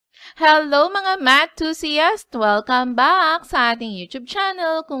Hello mga math enthusiasts! Welcome back sa ating YouTube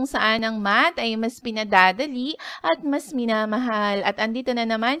channel kung saan ang math ay mas pinadadali at mas minamahal. At andito na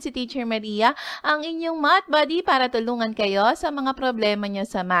naman si Teacher Maria, ang inyong math buddy para tulungan kayo sa mga problema nyo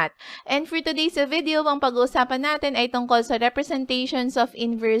sa math. And for today's video, ang pag-uusapan natin ay tungkol sa representations of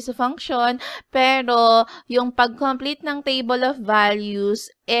inverse function, pero yung pag-complete ng table of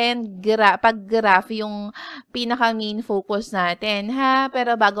values and pag-graph yung pinaka-main focus natin, ha?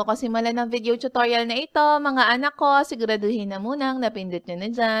 Pero bago ko simulan ng video tutorial na ito, mga anak ko, siguraduhin na munang napindot nyo na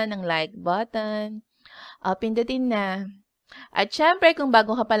dyan ang like button. Pindutin na. At syempre, kung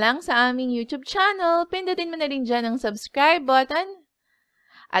bago ka pa lang sa aming YouTube channel, pindutin mo na rin dyan ang subscribe button.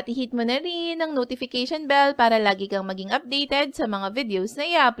 At i-hit mo na rin ang notification bell para lagi kang maging updated sa mga videos na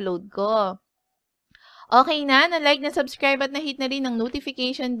i-upload ko. Okay na? Na-like, na-subscribe at na-hit na rin ang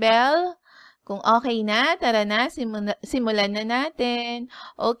notification bell? Kung okay na, tara na, simulan na natin.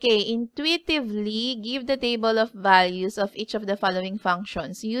 Okay, intuitively, give the table of values of each of the following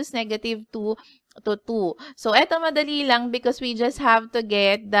functions. Use -2 to 2. So, eto madali lang because we just have to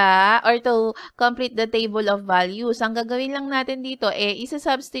get to complete the table of values. Ang gagawin lang natin dito,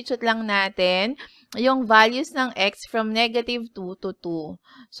 isa-substitute lang natin yung values ng x from -2 to 2.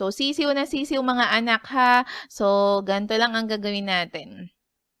 So, sisiw na sisiw mga anak ha. So, ganito lang ang gagawin natin.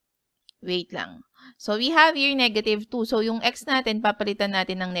 Wait lang. So, we have here -2. So, yung x natin, papalitan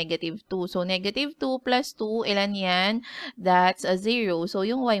natin ng -2. So, -2 plus 2, ilan yan? That's a 0. So,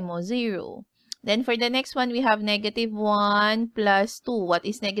 yung y mo, 0. Then, for the next one, we have -1 plus 2. What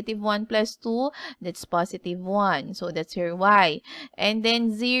is -1 plus 2? That's +1. So, that's your y. And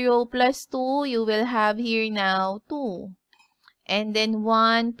then, 0 plus 2, you will have here now 2. And then,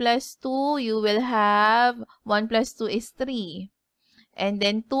 1 plus 2, you will have, 1 plus 2 is 3. And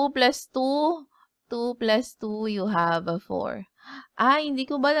then, 2 plus 2 plus 2, you have a 4. Hindi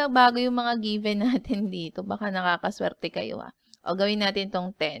ko ba bago yung mga given natin dito? Baka nakakaswerte kayo ha. O, gawin natin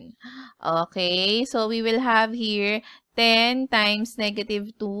tong 10. Okay, so we will have here 10 times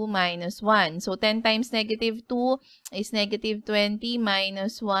 -2 minus 1. So, 10 times -2 is -20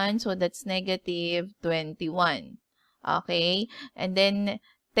 minus 1. So, that's -21. Okay, and then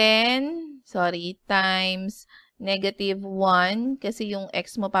 10, times -1, kasi yung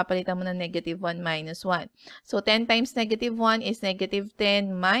x mo papalitan mo ng -1 minus 1. So, 10 times -1 is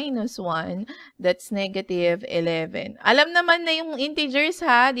 -10 minus 1. That's -11. Alam naman na yung integers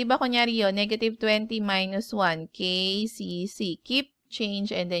ha. Di ba kunyari yun? -20 minus 1. KCC. Keep,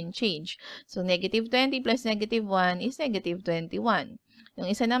 change, and then change. So, -20 plus -1 is -21. Yung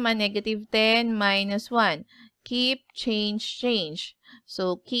isa naman, -10 minus 1. Keep, change, change.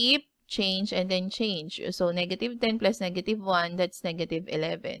 So, keep, change, and then change. So, -10 plus -1, that's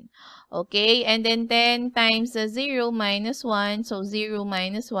 -11. Okay, and then 10 times 0 minus 1. So, 0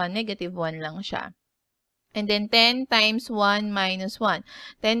 minus 1, -1 lang siya. And then 10 times 1 minus 1.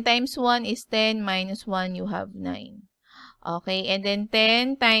 10 times 1 is 10 minus 1, you have 9. Okay, and then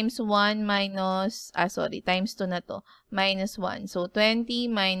 10 times 1 minus, times 2 na to, minus 1. So, 20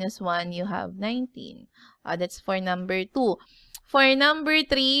 minus 1, you have 19. That's for number 2. For number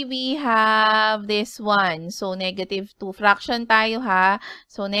 3, we have this one. So, -2. Fraction tayo ha.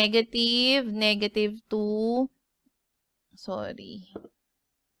 So, -2.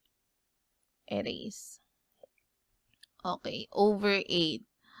 Erase. Okay, over 8.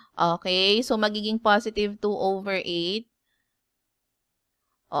 Okay, so magiging +2 over 8.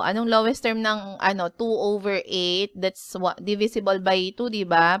 Anong lowest term ng 2 over 8? That's divisible by 2, di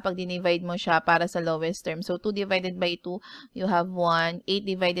ba? Pag dinivide mo siya para sa lowest term. So, 2 divided by 2, you have 1. 8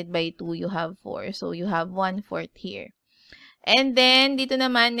 divided by 2, you have 4. So, you have 1/4 here. And then, dito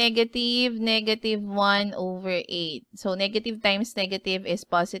naman, -1 over 8. So, negative times negative is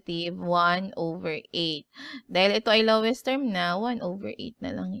 +1 over 8. Dahil ito ay lowest term na, 1 over 8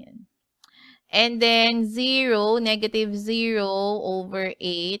 na lang yan. And then, 0, -0 over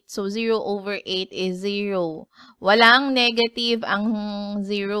 8. So, 0 over 8 is 0. Walang negative ang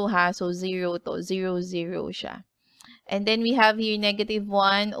 0 ha. So, 0 to. 0, 0 siya. And then, we have here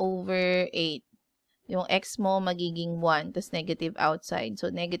 -1 over 8. Yung x mo magiging 1. Tapos negative outside. So,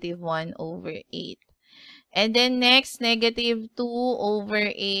 -1 over 8. And then next, -2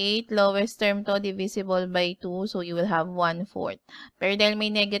 over 8. Lowest term to, divisible by 2. So, you will have 1/4. Pero dahil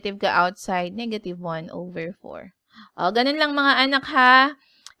may negative ka outside, -1 over 4. Ganun lang mga anak ha.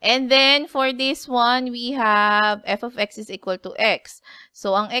 And then, for this one, we have f of x is equal to x.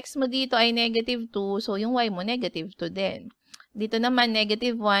 So, ang x mo dito ay -2. So, yung y mo, -2 din. Dito naman,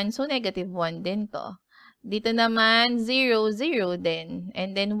 -1. So, -1 din to. Dito naman, 0, 0 din.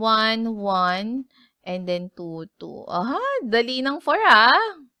 And then, 1, 1. And then 2, 2. Dali ng 4 ha.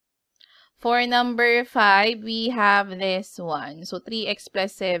 For number 5, we have this one. So, 3x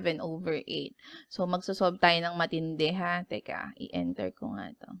plus 7 over 8. So, magsosolve tayo ng matindi, ha? Teka, i-enter ko nga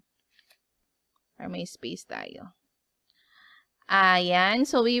to. Para may space tayo. Ayan.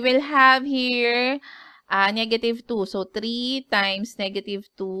 So, we will have here negative 2. So, 3 times negative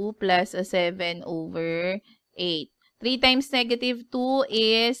 2 plus 7 over 8. 3 times negative 2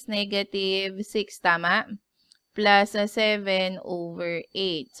 is negative 6, tama? Plus 7 over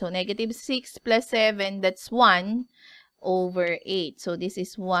 8. So, negative 6 plus 7, that's 1 over 8. So, this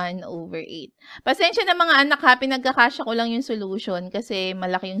is 1 over 8. Pasensya na mga anak ha, pinagkakasya ko lang yung solution kasi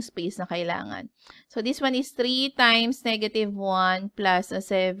malaki yung space na kailangan. So, this one is 3 times negative 1 plus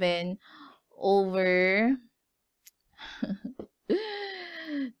 7 over...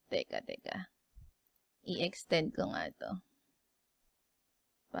 teka. I-extend ko nga to.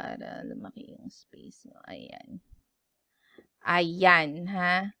 Para lumaki yung space nyo. Ayan,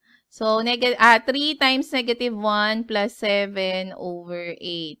 ha? So, 3 times negative 1 plus 7 over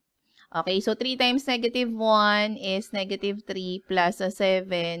 8. Okay, so 3 times negative 1 is negative 3 plus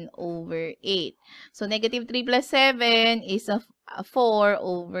 7 over 8. So, negative 3 plus 7 is 4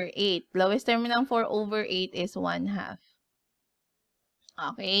 over 8. Lowest term ng 4 over 8 is 1/2.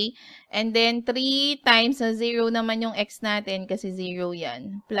 Okay? And then, 3 times 0 naman yung x natin kasi 0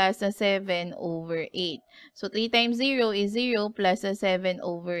 yan. Plus 7 over 8. So, 3 times 0 is 0 plus 7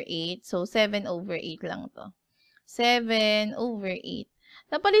 over 8. So, 7 over 8 lang to. 7 over 8.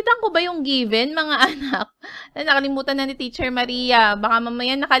 Napalitan ko ba yung given, mga anak? Nakalimutan na ni Teacher Maria. Baka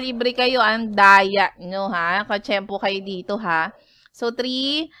mamaya nakalibre kayo. Ang daya nyo, ha? Katsyempo kayo dito, ha? So,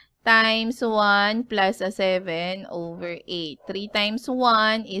 3 times 1 plus 7 over 8. 3 times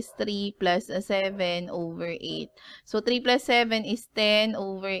 1 is 3 plus 7 over 8. So, 3 plus 7 is 10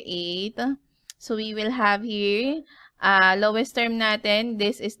 over 8. So, we will have here, lowest term natin,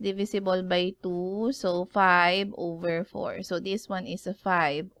 this is divisible by 2. So, 5 over 4. So, this one is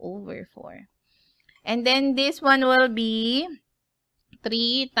 5 over 4. And then, this one will be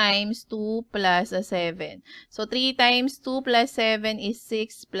 3 times 2 plus 7. So, 3 times 2 plus 7 is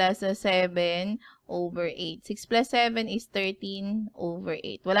 6 plus 7 over 8. 6 plus 7 is 13 over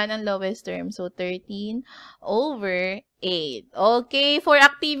 8. Wala nang lowest term. So, 13 over 8. Okay, for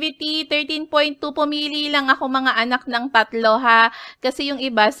activity 13.2, pumili lang ako mga anak ng 3, ha? Kasi yung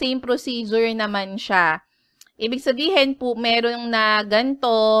iba, same procedure naman siya. Ibig sabihin po, meron na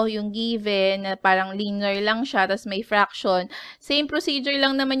ganito, yung given, na parang linear lang siya, tapos may fraction. Same procedure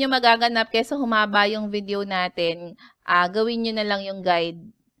lang naman yung magaganap kesa humaba yung video natin. Gawin nyo na lang yung guide.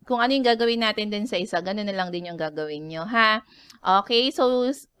 Kung ano yung gagawin natin din sa isa, ganun na lang din yung gagawin nyo, ha? Okay, so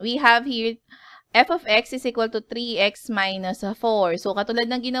we have here, f of x is equal to 3x minus 4. So, katulad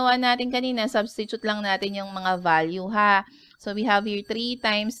ng ginawa natin kanina, substitute lang natin yung mga value, ha? So, we have here 3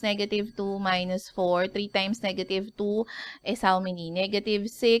 times negative 2 minus 4. 3 times negative 2 is how many? Negative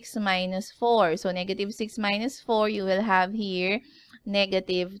 6 minus 4. So, negative 6 minus 4, you will have here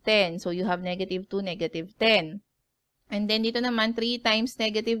negative 10. So, you have negative 2, negative 10. And then, dito naman, 3 times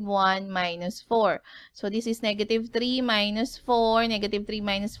negative 1 minus 4. So, this is negative 3 minus 4. Negative 3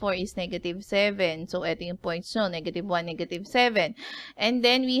 minus 4 is negative 7. So, ito yung points nyo. Negative 1, negative 7. And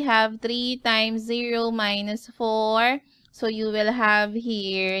then, we have 3 times 0 minus 4. So, you will have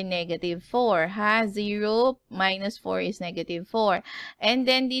here negative 4, ha? 0 minus 4 is negative 4. And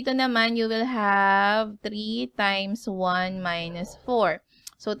then, dito naman, you will have 3 times 1 minus 4.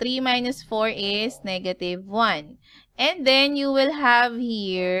 So, 3 minus 4 is negative 1. And then, you will have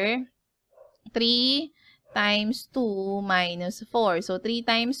here 3 times 2 minus 4. So, 3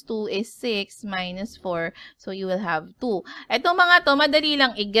 times 2 is 6 minus 4. So, you will have 2. Ito mga to, madali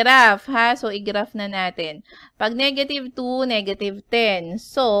lang i-graph, ha? So, i-graph na natin. Pag negative 2, negative 10.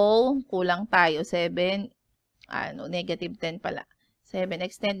 So, kulang tayo. 7, negative 10 pala. 7,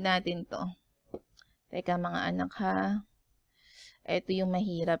 extend natin to. Teka mga anak, ha? Ito yung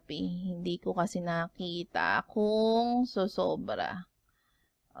mahirap eh. Hindi ko kasi nakita kung sosobra.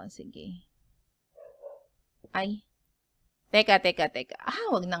 O, sige. Ay. Teka.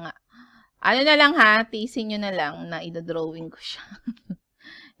 Wag na nga. Ano na lang ha, tiisin nyo na lang na idodrawing ko siya.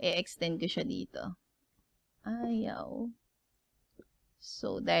 I-extend ko siya dito. Ayaw.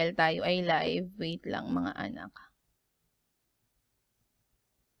 So, dahil tayo ay live, wait lang mga anak.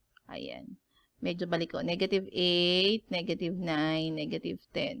 Ayan. Medyo balik ko. Negative 8, negative 9, negative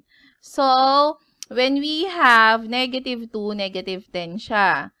 10. So, when we have negative 2, negative 10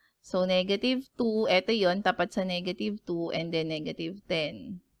 siya. So, negative 2, eto yon tapat sa negative 2, and then negative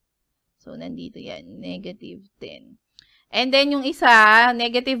 10. So, nandito yan, negative 10. And then, yung isa,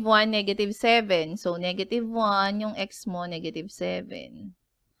 negative 1, negative 7. So, negative 1, yung x mo, negative 7.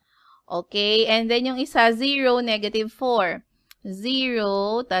 Okay, and then yung isa, 0, negative 4.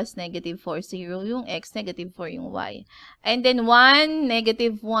 0, tas negative 4. 0 yung x, negative 4 yung y. And then 1,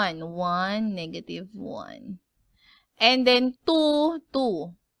 negative 1. 1, negative 1. And then 2,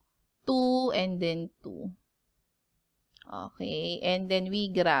 2. 2, and then 2. Okay, and then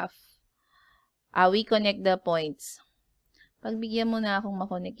we graph. We connect the points. Pagbigyan mo na akong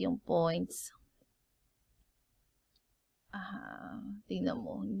makonect yung points. Tingnan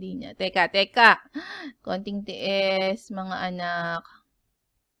mo, hindi niya. Teka. Konting tiis, mga anak.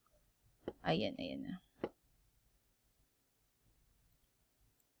 Ayan na.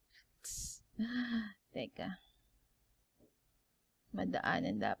 Teka.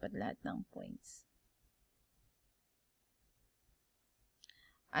 Madaanan dapat lahat ng points.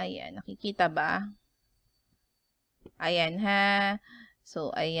 Ayan, nakikita ba? Ayan ha.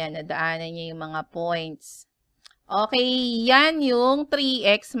 So, ayan, nadaanan niya yung mga points. Okay, yan yung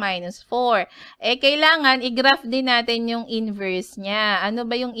 3x minus 4. Kailangan i-graph din natin yung inverse niya. Ano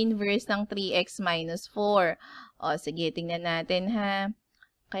ba yung inverse ng 3x minus 4? Sige, tingnan natin ha.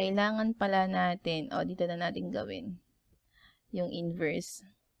 Kailangan pala natin. Dito na natin gawin. Yung inverse.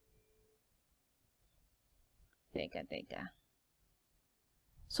 Teka.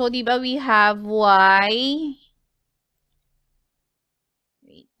 So, di ba we have y.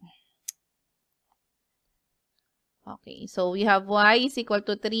 Wait. Okay, so we have y is equal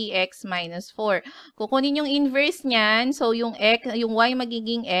to 3x minus 4. Kukunin yung inverse niyan. So, yung y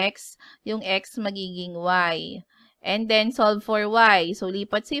magiging x, yung x magiging y. And then, solve for y. So,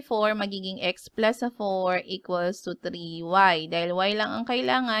 lipat si 4, magiging x plus 4 equals to 3y. Dahil y lang ang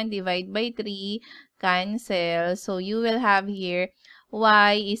kailangan, divide by 3, cancel. So, you will have here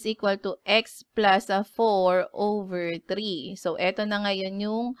y is equal to x plus 4 over 3. So, eto na ngayon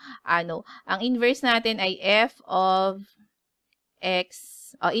yung, ang inverse natin ay f of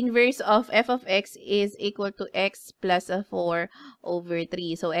x, inverse of f of x is equal to x plus 4 over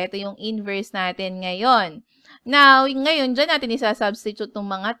 3. So, eto yung inverse natin ngayon. Now, ngayon, dyan natin isa-substitute ng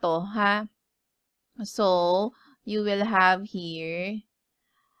mga to, ha? So, you will have here,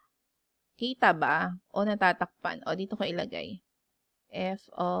 kita ba? O natatakpan? O, dito ko ilagay. F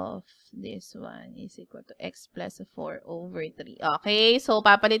of this one is equal to x plus 4 over 3. Okay, so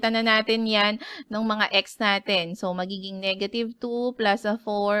papalitan na natin yan ng mga x natin. So, magiging negative 2 plus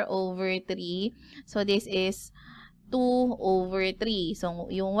 4 over 3. So, this is 2 over 3. So,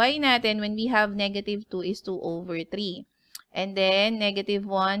 yung y natin, when we have negative 2 is 2 over 3. And then, negative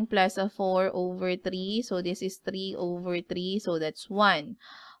 1 plus 4 over 3. So, this is 3 over 3. So, that's 1.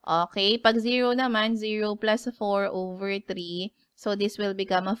 Okay, pag 0 naman, 0 plus 4 over 3. So, this will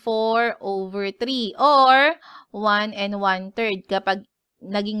become a 4 over 3 or 1 and 1/3 kapag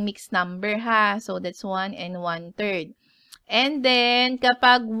naging mixed number ha. So, that's 1 and 1/3. And then,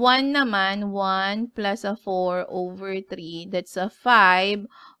 kapag 1 naman, 1 plus 4 over 3, that's a 5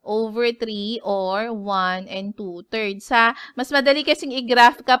 over 3 or 1 and 2/3. Mas madali kasing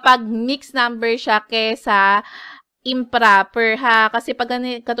i-graph kapag mixed number siya kesa improper ha. Kasi pag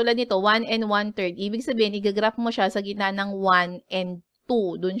katulad nito, 1 and 1/3, ibig sabihin, i-graph mo siya sa gitna ng 1 and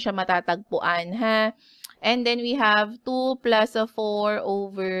 2. Doon siya matatagpuan ha. And then we have 2 plus 4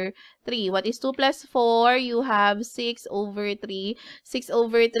 over 3. What is 2 plus 4? You have 6 over 3. 6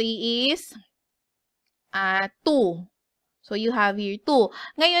 over 3 is 2. So, you have here 2.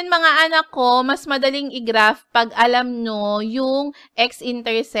 Ngayon, mga anak ko, mas madaling i-graph pag alam nyo yung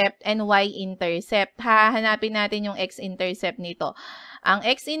x-intercept and y-intercept. Hanapin natin yung x-intercept nito. Ang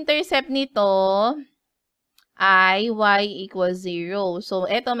x-intercept nito ay y equals 0. So,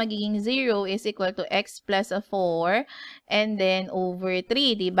 eto magiging 0 is equal to x plus 4 and then over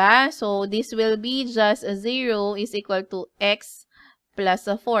 3, diba? So, this will be just 0 is equal to x plus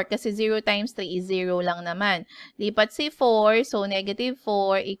 4. Kasi 0 times 3 is 0 lang naman. Lipat si 4, so negative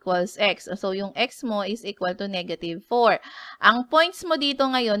 4 equals x. So, yung x mo is equal to negative 4. Ang points mo dito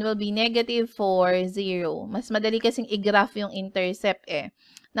ngayon will be negative 4, 0. Mas madali kasing i-graph yung intercept eh.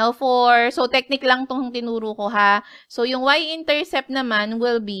 Now, so technique lang itong tinuro ko ha. So, yung y-intercept naman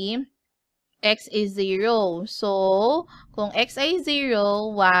will be x is 0. So, kung x ay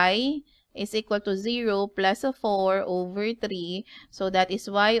 0, y is equal to 0 plus 4 over 3. So, that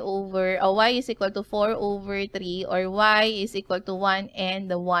is y is equal to 4 over 3 or y is equal to 1 and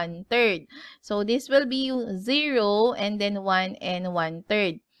 1/3. So, this will be 0 and then 1 and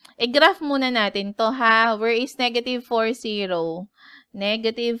 1/3. I-graph muna natin to ha. Where is negative 4, 0?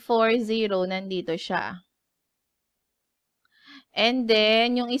 Negative 4, 0, nandito siya. And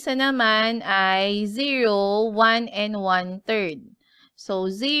then, yung isa naman ay 0, 1 and 1/3.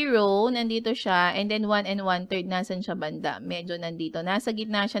 So, 0, nandito siya. And then, 1 and 1/3, nasan siya banda? Medyo nandito. Nasa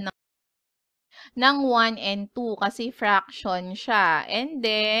gitna siya ng ng 1 and 2 kasi fraction siya. And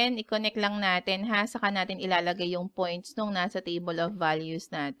then, i-connect lang natin ha, saka natin ilalagay yung points nung nasa table of values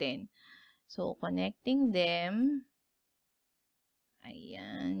natin. So, connecting them.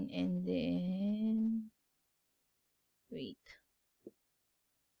 Ayan. And then, wait.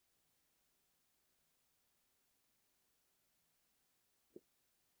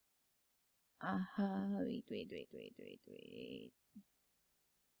 Aha, wait.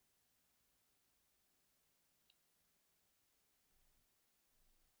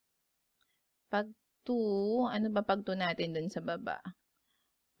 Pag 2, ano ba pag 2 natin dun sa baba?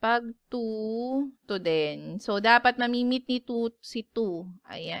 Pag 2, 2 din. So, dapat mamimit ni 2 si 2.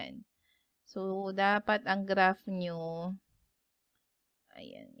 Ayan. So, dapat ang graph nyo,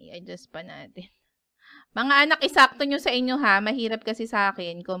 ayan, i-adjust pa natin. Mga anak, isakto nyo sa inyo ha. Mahirap kasi sa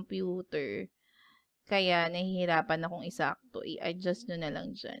akin, computer. Kaya, nahihirapan akong isakto. I-adjust nyo na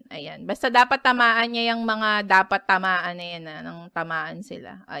lang dyan. Ayan. Basta dapat tamaan niya yung mga dapat tamaan na yan. Nang tamaan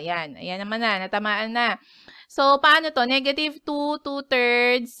sila. Ayan. Ayan naman na. Natamaan na. So, paano to? Negative 2,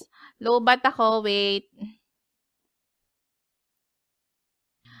 2/3. Lobat ako. Wait.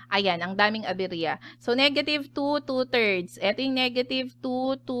 Ayan. Ang daming aberya. So, negative 2, 2/3. Ito yung negative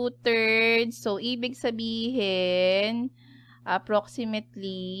 2, 2/3. So, ibig sabihin,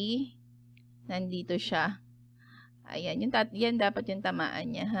 approximately, nandito siya. Ayan, yan dapat yung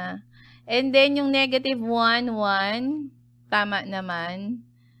tamaan niya, ha. And then, yung negative 1, 1, tama naman.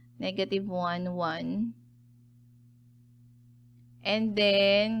 Negative 1, 1. And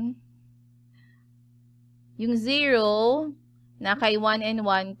then, yung 0, na kay 1 and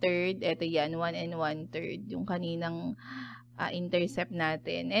 1/3, ito yan, 1 and 1/3, yung kaninang intercept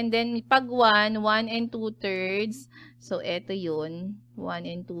natin. And then, pag 1, 1 and 2/3, so, ito yun, 1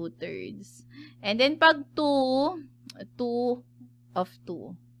 and 2/3. And then, pag 2, 2 of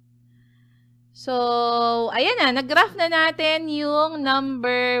 2. So, ayan na, nag-graph na natin yung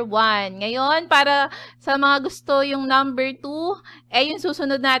number 1. Ngayon, para sa mga gusto yung number 2, yung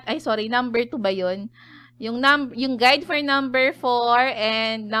susunod natin, number 2 ba yun? Yung guide for number 4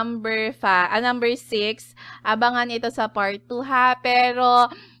 and number 6, abangan ito sa part 2 ha. Pero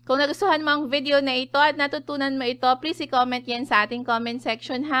kung nagustuhan mo ang video na ito at natutunan mo ito, please i-comment yan sa ating comment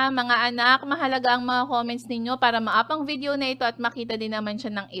section ha. Mga anak, mahalaga ang mga comments ninyo para ma-up ang video na ito at makita din naman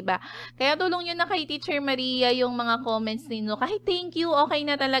siya ng iba. Kaya tulong nyo na kay Teacher Maria yung mga comments ninyo. Kahit thank you, okay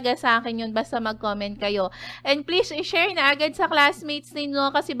na talaga sa akin yun. Basta mag-comment kayo. And please, i-share na agad sa classmates ninyo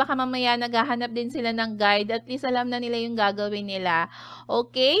kasi baka mamaya naghahanap din sila ng guide. At least alam na nila yung gagawin nila.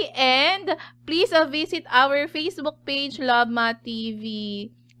 Okay? And please visit our Facebook page, Love Math TV.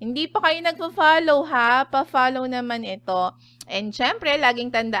 Hindi pa kayo nagpa-follow ha, pa-follow naman ito. And syempre,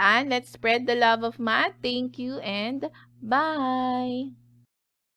 laging tandaan, let's spread the love of math. Thank you and bye!